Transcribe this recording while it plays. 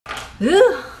Hindi.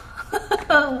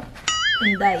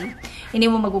 Hindi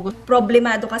mo magugusto.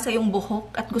 Problemado ka sa iyong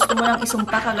buhok at gusto mo nang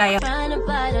isumpa kagaya.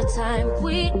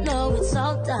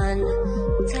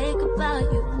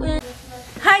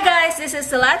 Hi guys! This is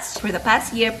𝓛𝓲𝓴𝓮. For the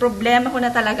past year, problema ko na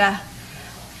talaga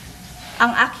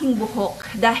ang aking buhok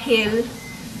dahil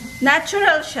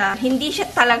natural siya. Hindi siya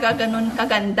talaga ganun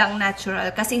kagandang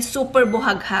natural kasi super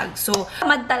buhaghag. So,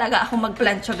 tamad talaga ako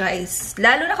magplansya guys.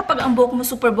 Lalo na kapag ang buhok mo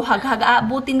super buhaghag,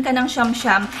 aabutin ka ng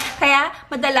siyam-siyam. Kaya,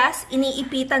 madalas,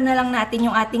 iniipitan na lang natin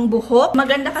yung ating buhok.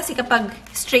 Maganda kasi kapag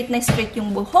straight na straight yung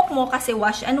buhok mo kasi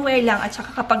wash and wear lang. At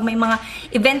saka kapag may mga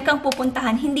event kang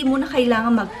pupuntahan, hindi mo na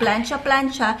kailangan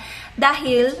magplansya-plansya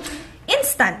dahil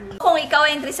instant. Kung ikaw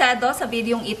ay interesado sa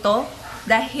videong ito,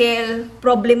 dahil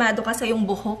problemado ka sa iyong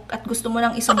buhok at gusto mo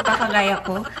nang isumpa kagaya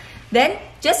ko, then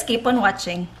just keep on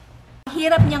watching.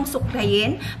 Hirap niyang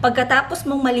suklayin. Pagkatapos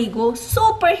mong maligo,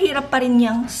 super hirap pa rin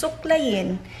niyang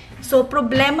suklayin. So,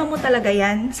 problema mo talaga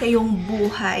yan sa iyong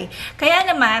buhay. Kaya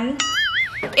naman,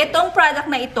 itong product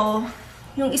na ito,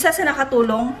 yung isa sa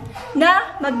nakatulong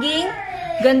na maging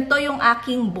ganito yung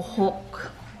aking buhok.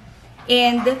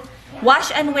 And wash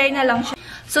and wear na lang siya.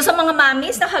 So, sa mga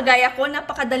mamis na kagaya ko,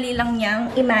 napakadali lang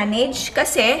niyang i-manage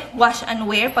kasi wash and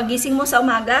wear. Pagising mo sa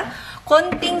umaga,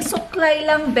 konting suklay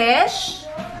lang, besh.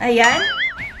 Ayan.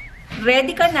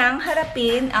 Ready ka nang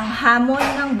harapin ang hamon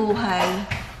ng buhay.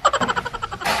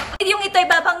 Yung ito,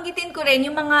 ibabanggitin ko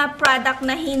rin yung mga product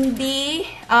na hindi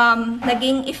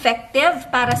naging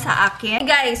effective para sa akin.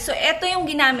 Guys, so ito yung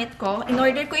ginamit ko.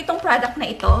 In-order ko itong product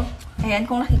na ito. Ayan,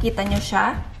 kung nakikita nyo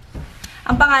siya.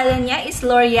 Ang pangalan niya is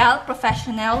L'Oreal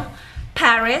Professional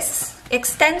Paris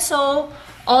X-tenso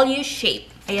All-Use Shape.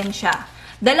 Ayan siya.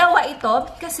 Dalawa ito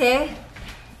kasi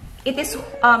it is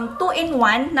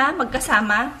 2-in-1 na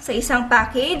magkasama sa isang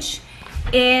package.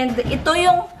 And ito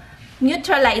yung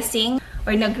neutralizing,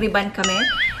 or nag-rebond kami.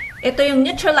 Ito yung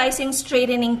neutralizing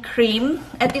straightening cream.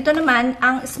 At ito naman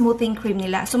ang smoothing cream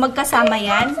nila. So magkasama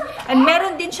yan. And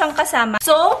meron din siyang kasama.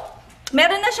 So,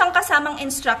 meron na siyang kasamang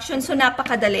instruction. So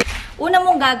napakadali. Una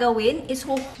mong gagawin is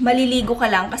maliligo ka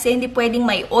lang kasi hindi pwedeng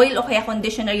may oil o kaya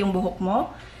conditioner yung buhok mo.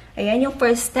 Ayan yung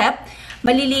first step.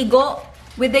 Maliligo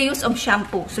with the use of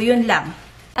shampoo. So yun lang.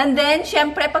 And then,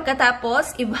 syempre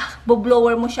pagkatapos,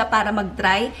 i-blower mo siya para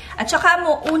mag-dry. At saka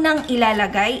mo unang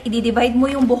ilalagay, i-divide mo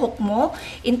yung buhok mo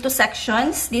into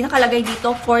sections. Di nakalagay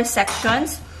dito 4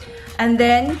 sections. And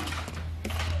then,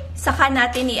 saka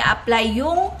natin i-apply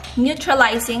yung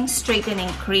neutralizing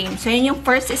straightening cream. So, yun yung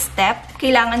first step.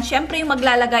 Kailangan, syempre, yung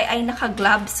maglalagay ay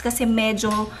naka-gloves kasi medyo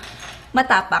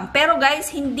matapang. Pero guys,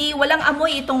 walang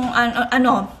amoy itong,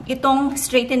 itong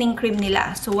straightening cream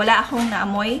nila. So, wala akong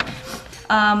naamoy.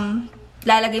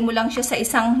 Lalagay mo lang siya sa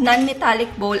isang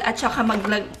non-metallic bowl at saka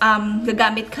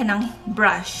gagamit ka ng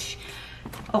brush.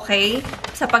 Okay?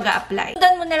 Sa pag-a-apply.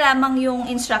 Sundan mo na lamang yung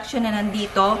instruction na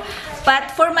nandito.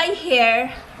 But for my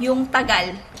hair, yung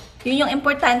tagal. Yun yung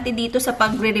importante dito sa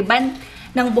pagre-rebond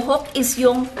ng buhok is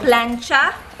yung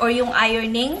plancha or yung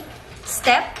ironing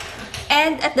step.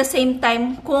 And at the same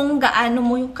time, kung gaano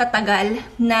mo yung katagal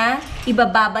na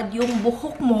ibababad yung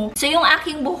buhok mo. So yung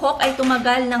aking buhok ay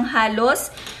tumagal ng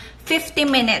halos 50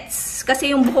 minutes.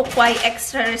 Kasi yung buhok ko ay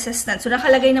extra resistant. So,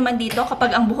 nakalagay naman dito,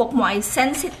 kapag ang buhok mo ay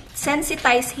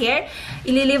sensitized hair,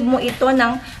 ililive mo ito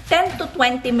ng 10 to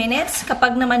 20 minutes.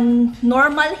 Kapag naman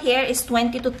normal hair is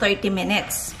 20 to 30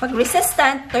 minutes. Pag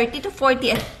resistant, 30 to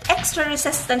 40. At extra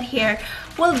resistant hair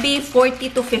will be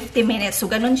 40 to 50 minutes. So,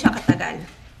 ganun siya katagal.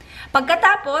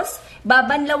 Pagkatapos,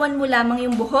 babanlawan mo lamang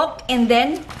yung buhok and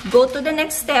then, go to the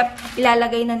next step.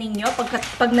 Ilalagay na ninyo.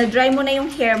 Pag na-dry mo na yung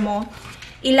hair mo,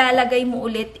 ilalagay mo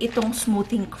ulit itong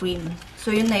smoothing cream. So,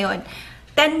 yun na yun.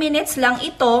 10 minutes lang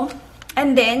ito.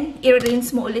 And then, i-rinse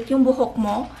mo ulit yung buhok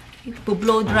mo.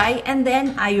 I-blow dry. And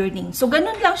then, ironing. So,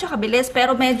 ganun lang siya kabilis.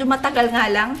 Pero medyo matagal nga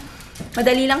lang.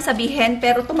 Madali lang sabihin.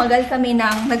 Pero tumagal kami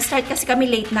nag-start kasi kami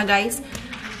late na guys.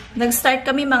 Nag-start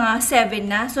kami mga 7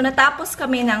 na. So, natapos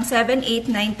kami ng 7,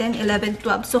 8, 9, 10, 11,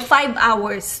 12. So, 5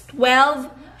 hours. 12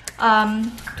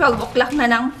 o'clock na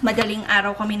ng madaling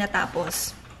araw kami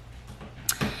natapos.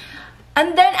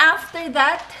 And then, after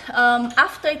that,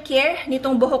 aftercare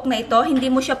nitong buhok na ito, hindi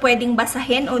mo siya pwedeng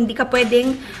basahin o hindi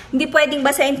pwedeng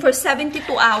basahin for 72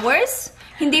 hours.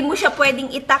 Hindi mo siya pwedeng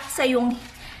itak sa yung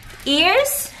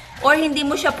ears or hindi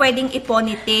mo siya pwedeng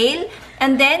i-ponytail.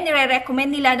 And then,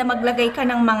 nire-recommend nila na maglagay ka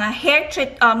ng mga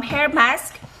hair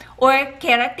mask or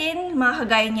keratin, mga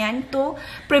kagaya niyan, to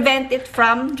prevent it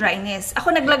from dryness. Ako,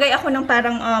 naglagay ako ng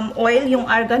parang oil, yung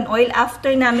argan oil,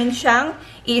 after namin siyang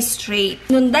i-straight.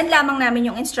 Nundan lamang namin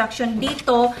yung instruction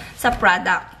dito sa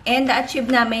product. And na-achieve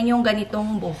namin yung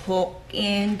ganitong buhok.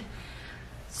 And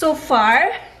So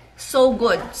far, so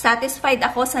good. Satisfied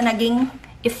ako sa naging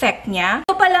effect niya.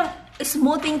 Ito palang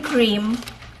smoothing cream,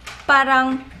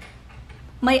 parang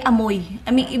may amoy. I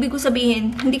mean, ibig ko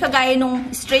sabihin, hindi kagaya nung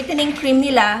straightening cream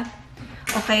nila,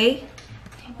 okay?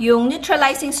 Yung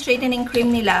neutralizing straightening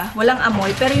cream nila, walang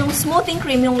amoy. Pero yung smoothing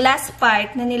cream, yung last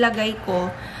part na nilagay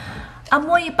ko,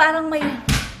 amoy, parang may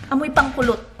amoy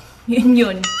pangkulot.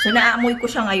 Yun. So, naaamoy ko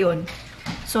siya ngayon.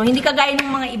 So, hindi kagaya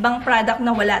ng mga ibang product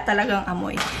na wala talagang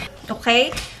amoy.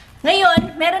 Okay?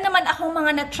 Ngayon, meron naman akong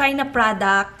mga na-try na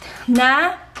product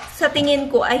na sa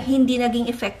tingin ko ay hindi naging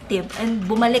effective and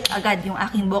bumalik agad yung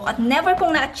aking buhok. At never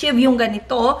kong na-achieve yung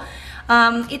ganito.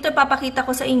 Ito papakita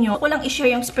ko sa inyo. Ko lang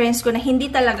i-share yung experience ko na hindi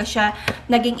talaga siya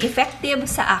naging effective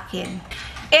sa akin.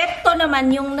 Ito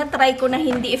naman yung na-try ko na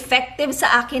hindi effective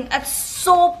sa akin at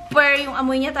super yung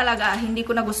amoy niya talaga. Hindi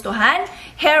ko nagustuhan.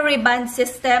 Hair rebond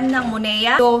system ng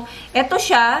Monea. So, ito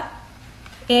siya.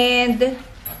 And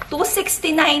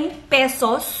 269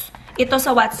 pesos. Ito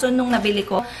sa Watson nung nabili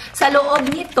ko. Sa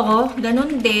loob nito,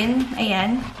 ganun din.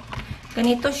 Ayan.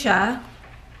 Ganito siya.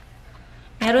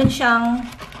 Meron siyang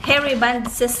hair rebond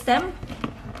system.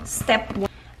 Step 1.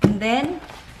 And then,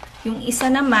 yung isa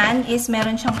naman is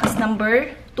meron siyang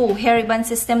number 2. Hair rebond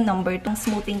system number 2. Ang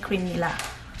smoothing cream nila.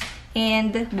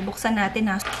 And, bubuksan natin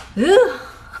ha.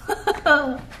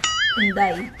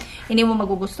 Hinday. Hindi mo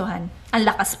magugustuhan. Ang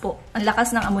lakas po. Ang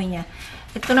lakas ng amoy niya.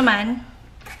 Ito naman,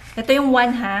 ito yung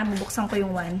 1 ha. Bubuksan ko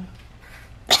yung 1.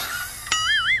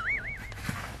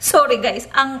 Sorry guys,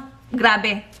 ang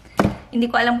grabe. Hindi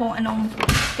ko alam kung anong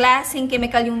klaseng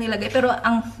chemical yung nilagay. Pero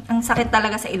ang sakit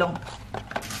talaga sa ilong.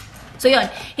 So yun,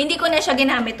 hindi ko na siya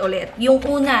ginamit ulit. Yung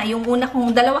una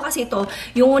kong, dalawa kasi ito,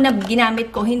 yung una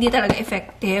ginamit ko, hindi talaga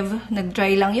effective.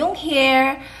 Nag-dry lang yung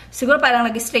hair. Siguro parang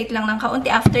nag-straight lang ng kaunti.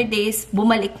 After days,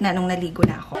 bumalik na nung naligo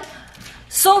na ako.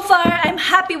 So far, I'm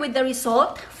happy with the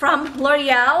result from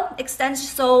L'Oreal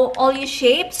X-tenso All You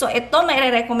Shape. So ito, may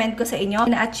re-recommend ko sa inyo.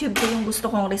 Na-achieve ko yung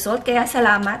gusto kong result. Kaya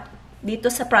salamat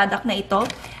dito sa product na ito.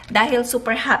 Dahil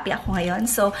super happy ako ngayon.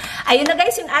 So, ayun na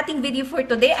guys yung ating video for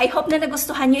today. I hope na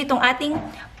nagustuhan nyo itong ating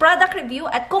product review.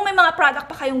 At kung may mga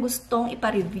product pa kayong gustong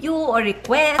ipa-review or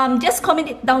request, just comment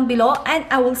it down below. And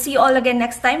I will see you all again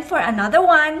next time for another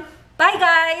one. Bye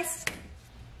guys!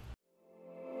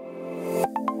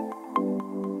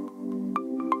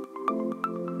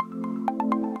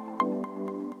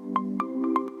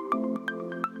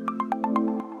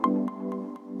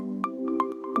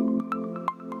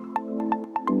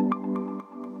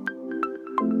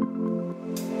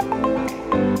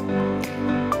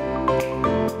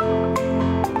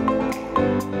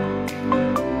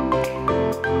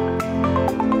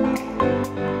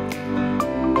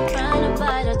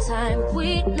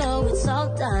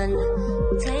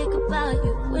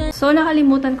 So,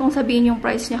 nakalimutan kong sabihin yung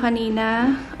price niya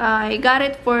kanina. I got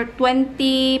it for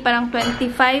parang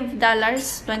 $25,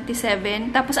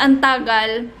 27. Tapos, ang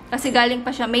tagal, kasi galing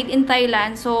pa siya, made in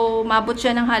Thailand. So, mabot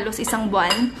siya ng halos isang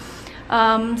buwan.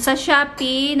 Sa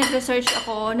Shopee, nag-research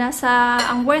ako,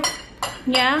 ang worth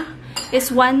niya is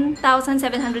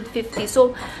 1,750.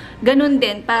 So, ganun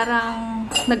din, parang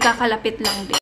nagkakalapit lang din.